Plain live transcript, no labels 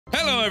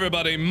Hello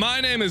everybody, my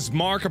name is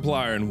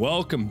Markiplier and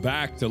welcome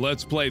back to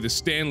Let's Play the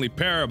Stanley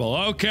Parable.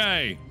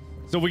 Okay,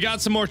 so we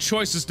got some more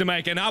choices to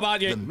make, and how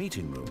about you? The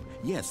meeting room.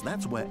 Yes,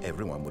 that's where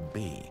everyone would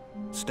be.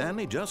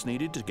 Stanley just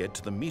needed to get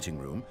to the meeting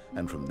room,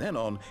 and from then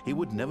on, he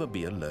would never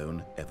be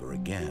alone ever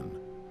again.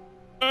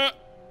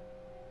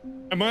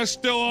 Am I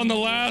still on the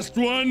last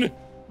one?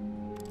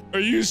 Are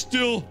you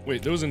still...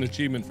 Wait, there was an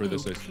achievement for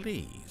this.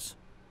 Please.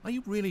 Are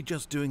you really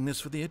just doing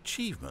this for the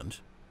achievement?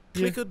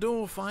 Click a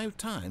door 5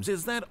 times.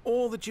 Is that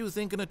all that you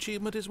think an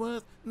achievement is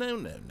worth? No,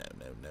 no, no,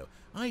 no, no.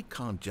 I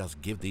can't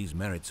just give these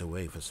merits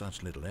away for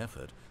such little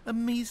effort. A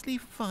measly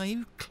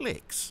 5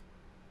 clicks.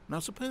 Now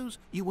suppose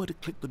you were to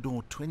click the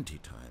door 20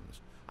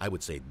 times. I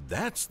would say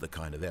that's the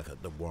kind of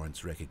effort that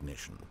warrants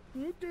recognition.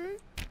 Okay.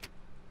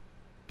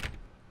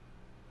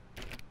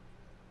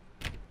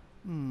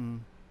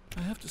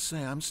 I have to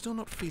say, I'm still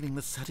not feeling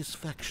the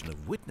satisfaction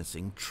of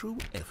witnessing true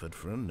effort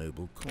for a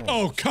noble cause.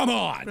 Oh, come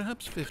on!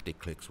 Perhaps 50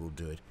 clicks will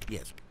do it.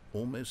 Yes,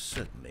 almost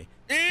certainly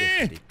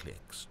 50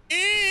 clicks.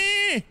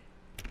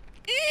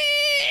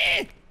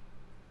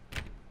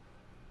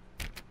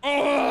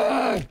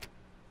 Oh!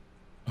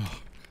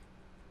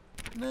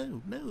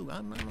 No,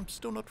 I'm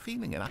still not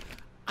feeling it.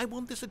 I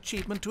want this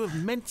achievement to have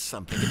meant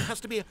something. It has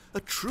to be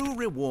a true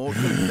reward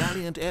for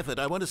valiant effort.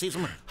 I want to see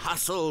some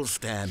hustle,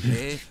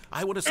 Stanley.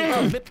 I want to see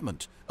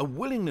commitment, a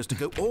willingness to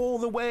go all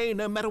the way,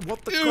 no matter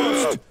what the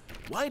cost.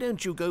 Why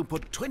don't you go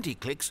put 20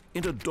 clicks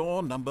into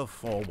door number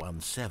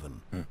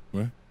 417?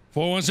 What?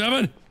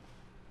 417?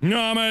 No,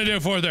 I'm gonna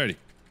do 430.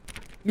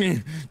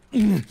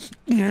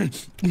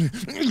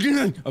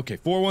 Okay,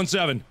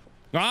 417.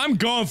 I'm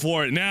going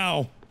for it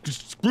now.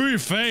 Just screw your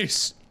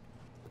face.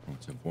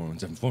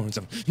 417,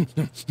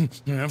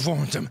 417,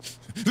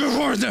 417,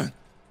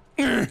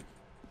 417.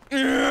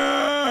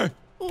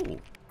 Oh,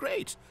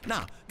 great.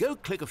 Now, go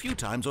click a few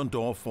times on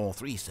door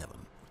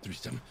 437.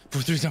 437,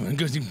 437,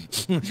 good.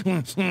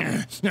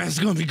 That's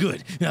gonna be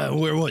good.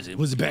 Where was it?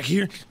 Was it back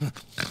here?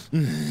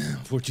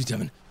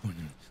 427,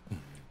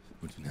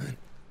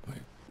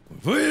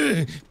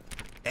 429,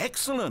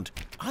 Excellent.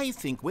 I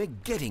think we're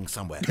getting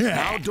somewhere.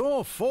 Now,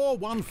 door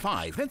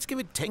 415. Let's give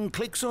it 10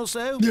 clicks or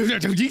so.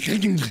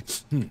 415,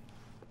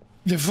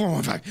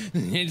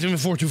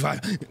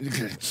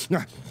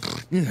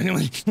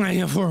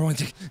 425,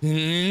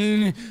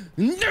 416.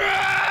 Now,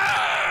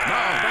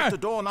 back to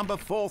door number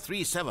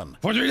 437.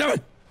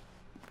 437!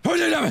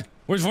 437!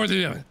 Where's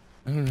 437?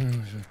 Is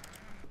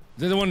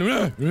that the one?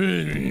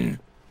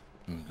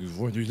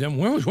 437.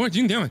 Where was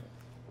 437? I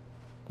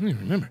don't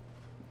even remember.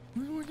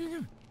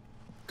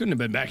 Couldn't have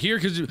been back here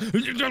because.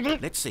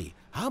 Let's see.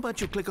 How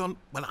about you click on,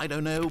 well, I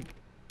don't know,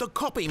 the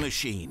copy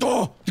machine?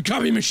 Oh, the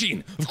copy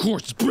machine. Of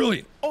course, it's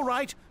brilliant. All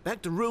right,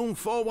 back to room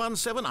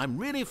 417. I'm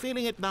really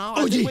feeling it now.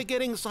 I think we're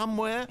getting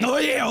somewhere. Oh,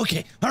 yeah,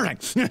 okay. All right.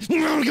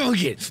 Go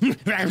get it.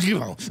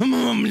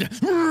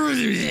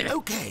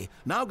 Okay,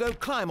 now go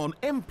climb on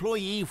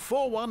employee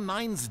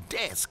 419's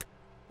desk.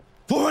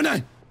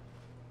 419.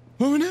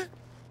 419.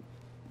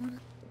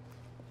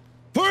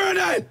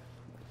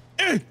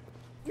 419.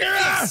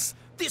 Yes!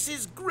 This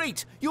is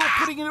great! You're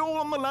putting it all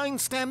on the line,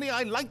 Stanley.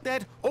 I like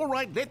that. All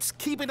right, let's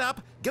keep it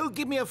up. Go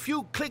give me a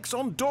few clicks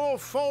on door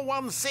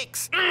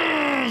 416.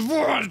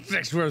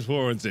 416. Where's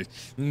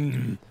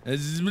 416?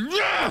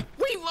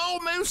 We've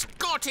almost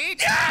got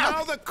it!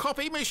 Now the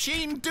copy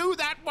machine, do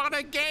that one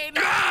again!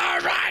 All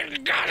right, you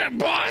got it,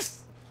 boss!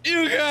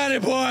 You got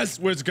it, boss!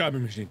 Where's the copy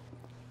machine?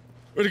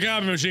 Where'd the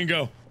copy machine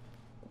go?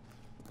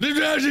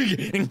 Finish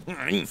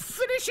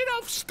it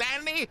off,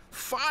 Stanley!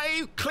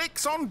 5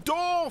 clicks on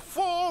door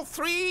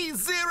 430!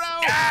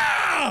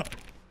 Yeah!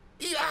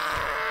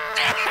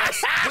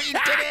 Yes! We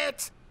did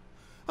it!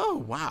 Oh,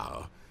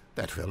 wow.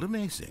 That felt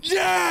amazing.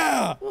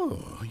 Yeah!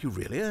 Oh, you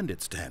really earned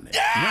it, Stanley.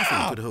 Yeah!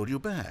 Nothing could hold you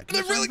back. I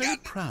really I'm very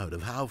proud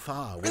of how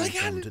far we've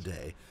come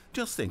today.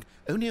 Just think,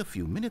 only a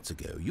few minutes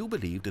ago, you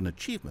believed an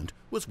achievement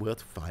was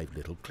worth 5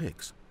 little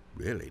clicks.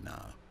 Really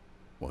now,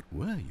 what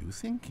were you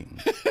thinking?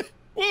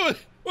 What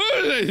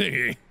was I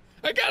thinking?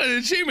 I got an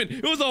achievement.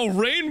 It was all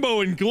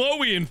rainbow and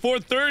glowy and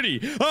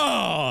 430.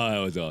 Oh, that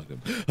was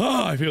awesome.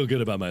 Oh, I feel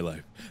good about my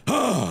life.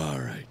 Oh, all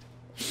right.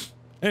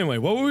 Anyway,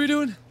 what were we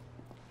doing?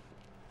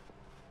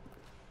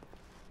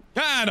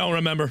 I don't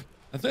remember.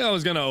 I think I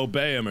was gonna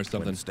obey him or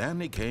something. When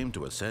Stanley came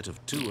to a set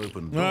of 2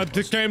 open doors,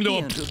 it came to he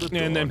a entered the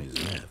door and then on his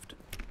left.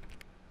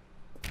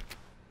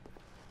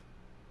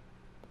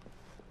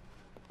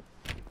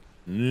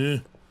 No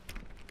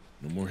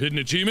more hidden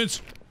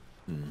achievements.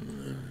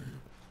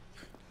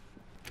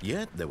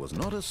 Yet there was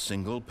not a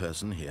single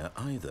person here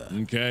either.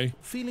 Okay.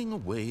 Feeling a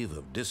wave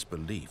of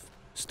disbelief,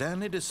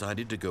 Stanley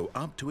decided to go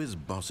up to his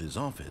boss's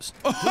office,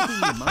 hoping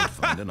he might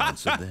find an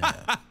answer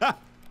there.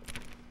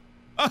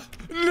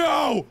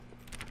 No!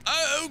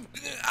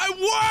 I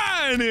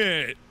want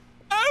it!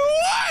 I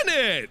want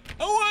it!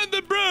 I want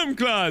the broom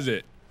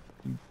closet!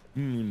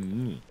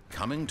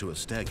 Coming to a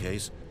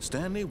staircase,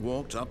 Stanley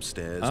walked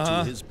upstairs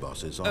to his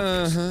boss's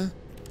office.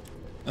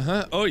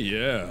 Oh,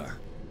 yeah.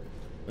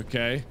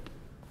 Okay.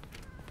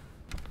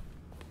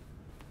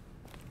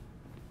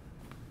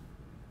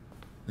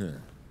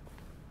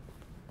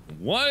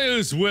 What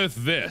is with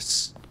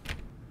this?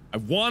 I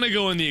want to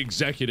go in the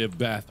executive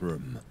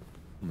bathroom.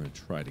 I'm gonna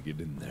try to get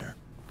in there.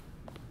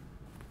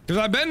 Because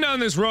I've been down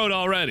this road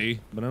already,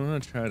 but I'm gonna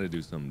try to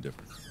do something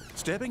different.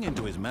 Stepping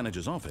into his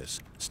manager's office,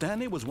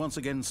 Stanley was once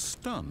again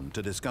stunned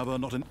to discover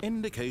not an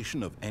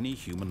indication of any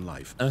human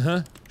life.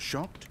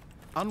 Shocked,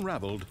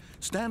 unraveled,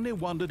 Stanley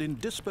wondered in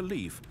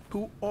disbelief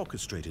who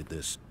orchestrated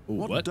this. Ooh,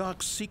 what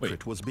dark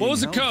secret was being What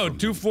was the held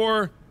code? from him?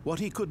 24. What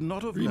he could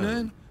not have 39?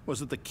 known was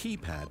that the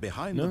keypad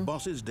behind the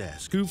boss's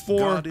desk 24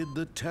 guarded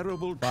the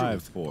terrible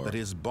truth 54. that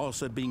his boss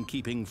had been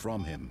keeping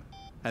from him.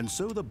 And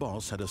so the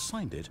boss had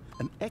assigned it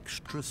an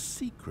extra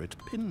secret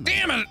pin number.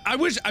 Damn it! I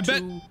wish. I bet.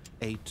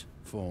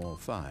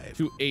 2845.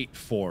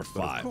 2845.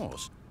 But of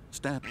course,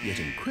 yet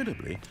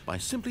incredibly, by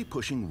simply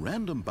pushing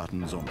random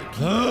buttons on the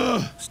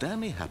keyboard,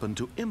 Stanley happened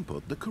to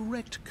input the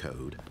correct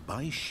code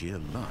by sheer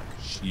luck.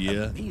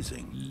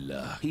 Amazing.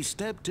 Luck. He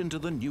stepped into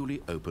the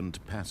newly opened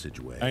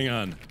passageway. Hang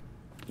on.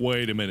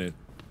 Wait a minute.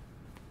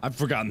 I've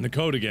forgotten the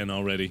code again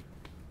already.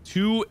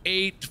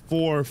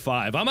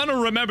 2845. I'm gonna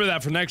remember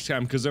that for next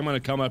time because I'm gonna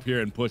come up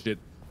here and push it.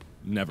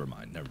 Never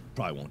mind.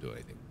 Probably won't do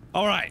anything.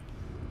 All right.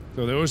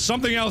 So there was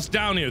something else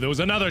down here. There was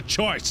another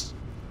choice.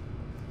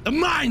 The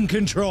mind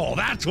control.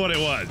 That's what it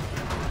was.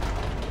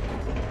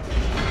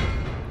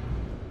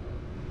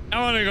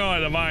 I want to go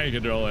in the mind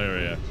control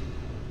area.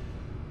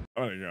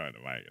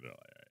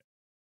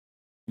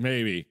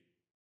 Maybe.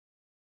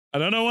 I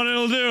don't know what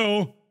it'll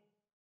do,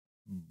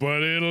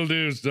 but it'll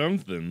do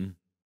something.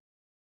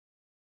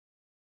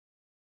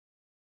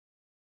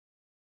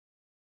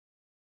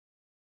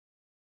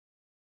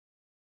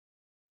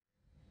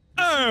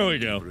 There we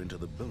go. Into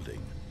the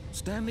building,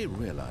 Stanley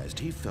realized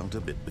he felt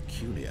a bit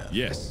peculiar.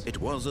 Yes. It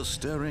was a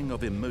stirring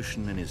of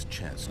emotion in his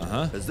chest,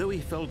 as though he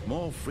felt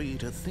more free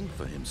to think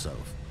for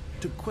himself,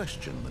 to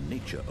question the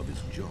nature of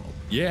his job.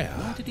 Yeah.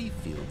 Why did he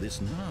feel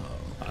this now?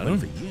 I don't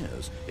For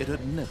years, it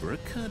had never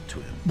occurred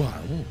to him.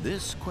 Wow.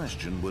 This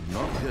question would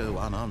not go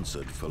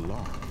unanswered for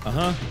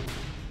long.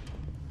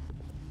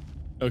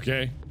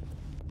 Okay.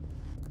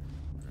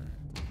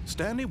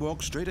 Stanley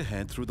walked straight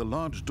ahead through the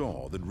large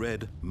door that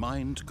read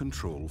Mind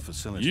Control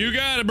Facility. You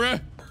got it,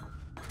 bruh.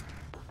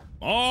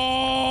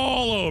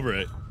 All over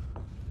it.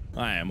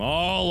 I am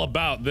all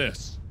about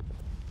this.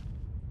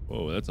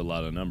 Whoa, that's a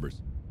lot of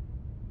numbers.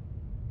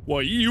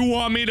 What, you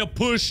want me to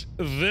push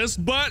this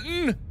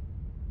button?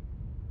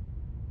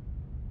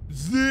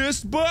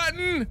 This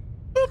button?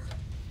 Boop.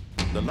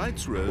 The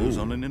lights rose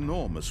on an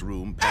enormous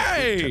room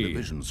packed with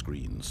television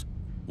screens.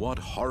 What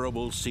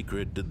horrible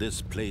secret did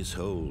this place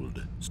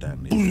hold?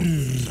 Stanley thought to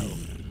himself.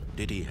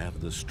 Did he have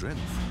the strength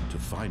to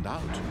find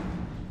out?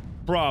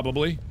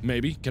 Probably.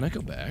 Maybe. Can I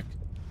go back?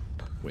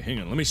 Wait, hang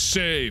on. Let me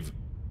save.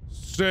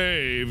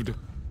 Saved.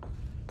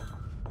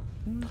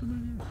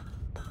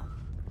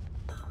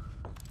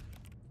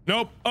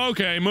 Nope.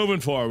 Okay, moving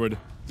forward.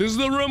 This is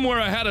the room where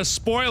I had a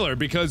spoiler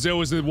because there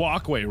was a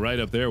walkway right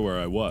up there where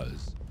I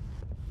was.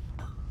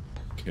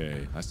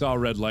 Okay, I saw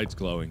red lights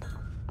glowing.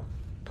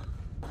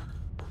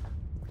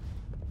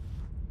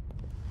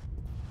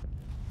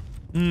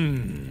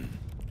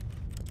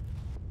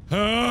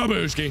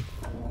 Booski.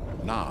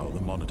 Now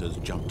the monitors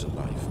jumped to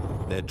life,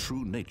 their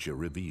true nature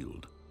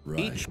revealed. Right.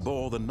 Each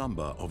bore the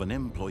number of an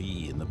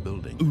employee in the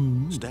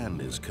building,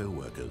 Stanley's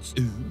co-workers.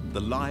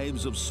 The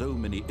lives of so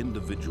many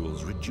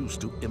individuals reduced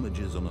to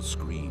images on a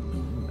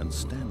screen. And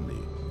Stanley,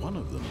 one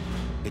of them,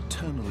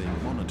 eternally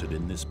monitored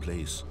in this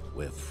place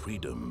where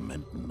freedom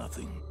meant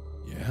nothing.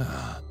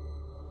 Yeah.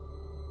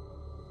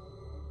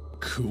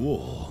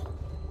 Cool.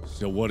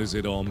 So what does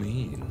it all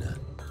mean?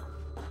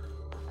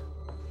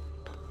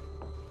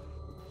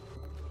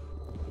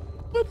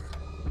 Boop.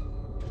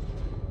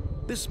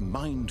 This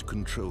mind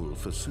control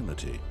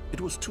facility,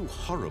 it was too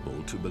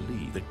horrible to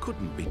believe. It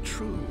couldn't be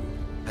true.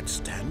 Had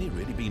Stanley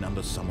really been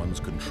under someone's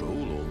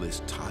control all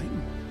this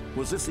time?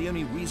 Was this the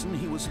only reason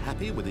he was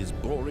happy with his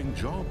boring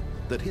job?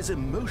 That his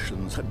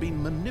emotions had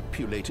been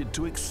manipulated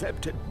to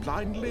accept it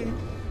blindly?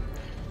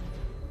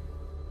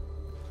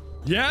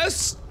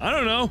 Yes? I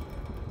don't know.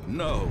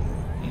 No.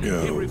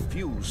 He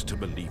refused to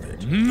believe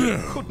it. He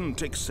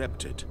couldn't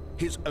accept it.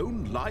 His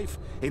own life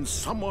in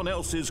someone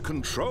else's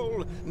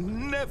control?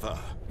 Never.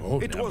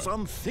 It was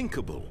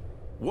unthinkable.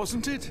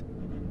 Wasn't it?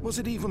 Was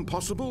it even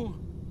possible?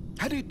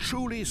 Had he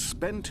truly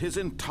spent his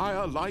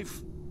entire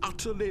life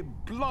utterly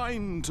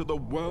blind to the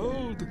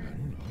world?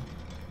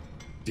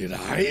 Did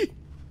I?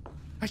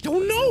 I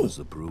don't know. That was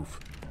the proof.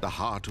 The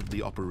heart of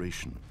the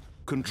operation.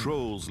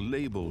 Controls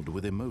labeled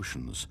with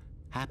emotions.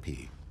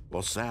 Happy,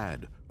 or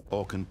sad,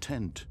 or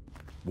content.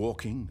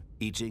 Walking,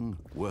 eating,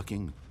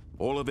 working.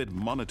 All of it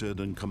monitored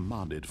and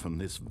commanded from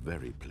this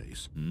very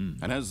place.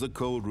 And as the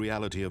cold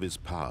reality of his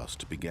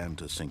past began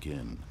to sink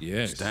in,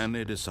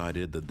 Stanley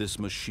decided that this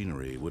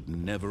machinery would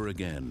never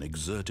again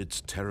exert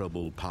its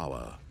terrible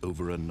power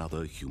over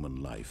another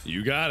human life.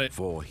 You got it.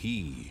 For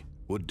he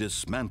would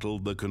dismantle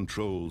the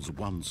controls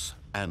once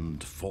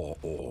and for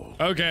all.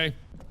 Okay.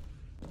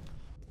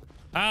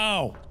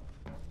 How?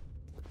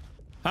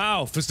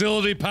 How?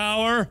 Facility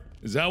power?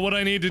 Is that what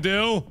I need to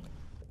do?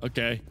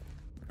 Okay.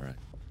 All right.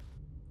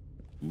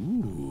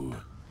 Ooh.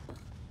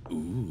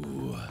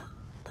 Ooh.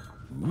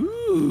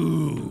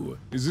 Ooh.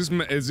 Is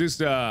this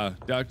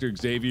Dr.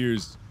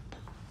 Xavier's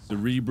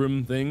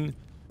cerebrum thing?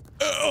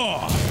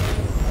 Oh.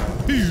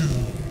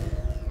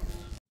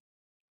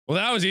 Well,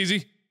 that was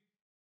easy.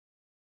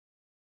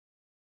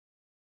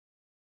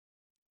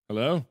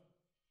 Hello?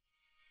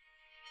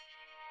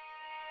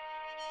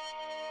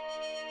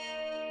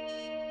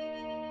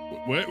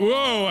 Wait,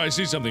 whoa, I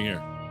see something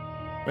here.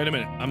 Wait a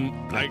minute,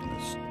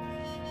 Blackness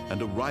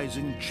and a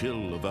rising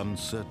chill of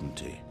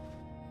uncertainty.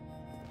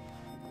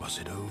 Was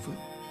it over?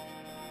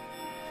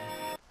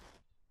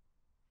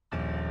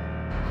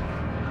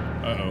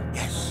 Uh-oh.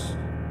 Yes.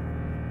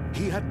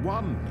 He had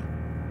won.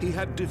 He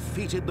had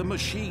defeated the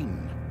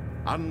machine,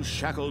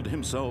 unshackled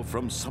himself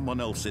from someone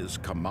else's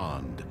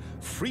command.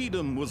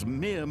 Freedom was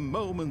mere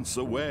moments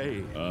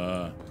away.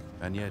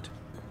 And yet,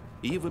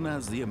 even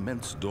as the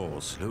immense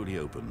door slowly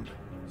opened,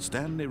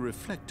 Stanley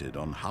reflected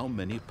on how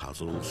many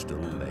puzzles still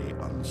lay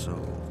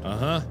unsolved.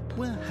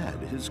 Where had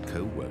his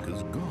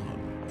co-workers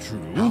gone?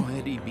 True. How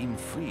had he been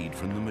freed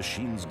from the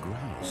machine's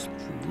grasp?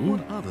 True.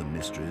 What other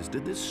mysteries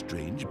did this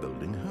strange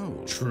building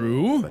hold?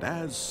 True. But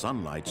as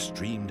sunlight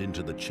streamed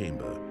into the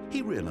chamber,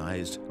 he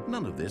realized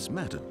none of this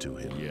mattered to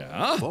him.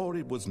 Yeah? For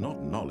it was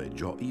not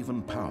knowledge or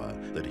even power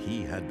that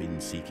he had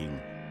been seeking,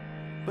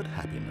 but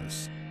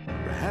happiness.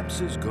 Perhaps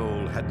his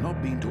goal had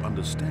not been to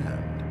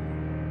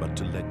understand, but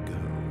to let go.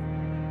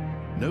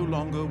 No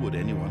longer would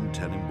anyone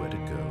tell him where to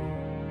go,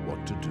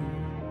 what to do,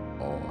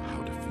 or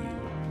how to feel.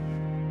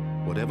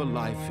 Whatever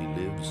life he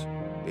lives,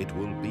 it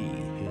will be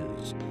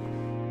his.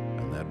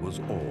 And that was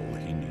all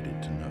he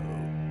needed to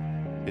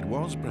know. It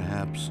was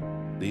perhaps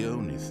the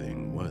only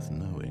thing worth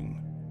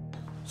knowing.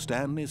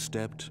 Stanley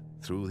stepped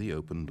through the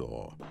open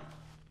door.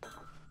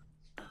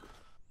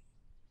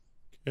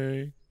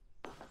 Okay.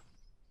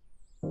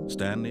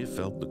 Stanley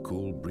felt the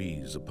cool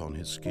breeze upon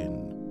his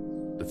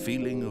skin, the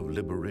feeling of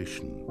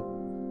liberation,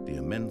 the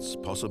immense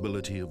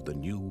possibility of the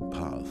new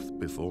path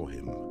before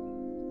him.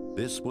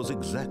 This was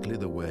exactly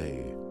the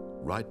way,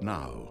 right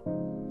now,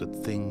 that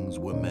things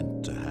were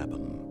meant to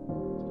happen.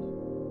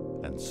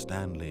 And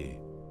Stanley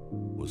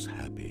was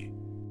happy.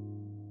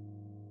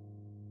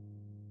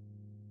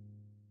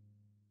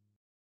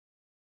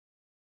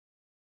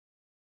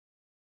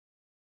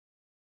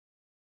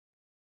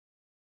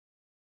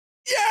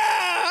 Yeah!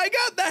 I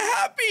got the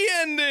happy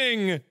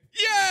ending!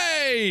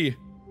 Yay!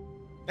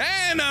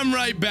 And I'm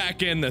right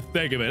back in the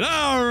thick of it.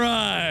 All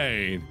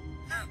right.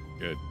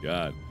 Good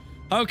God.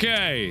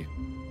 Okay.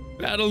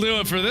 That'll do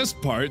it for this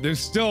part. There's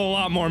still a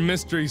lot more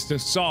mysteries to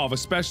solve,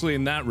 especially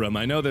in that room.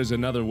 I know there's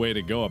another way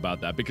to go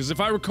about that, because if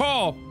I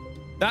recall,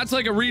 that's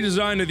like a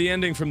redesign of the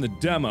ending from the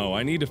demo.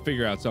 I need to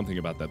figure out something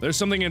about that. There's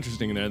something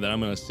interesting in there that I'm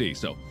gonna see.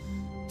 So,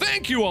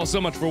 thank you all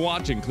so much for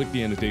watching. Click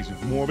the annotation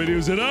for more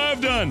videos that I've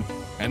done.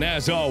 And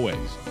as always,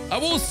 I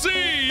will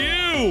see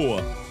you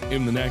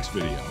in the next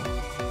video.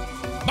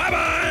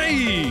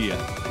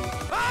 Bye-bye!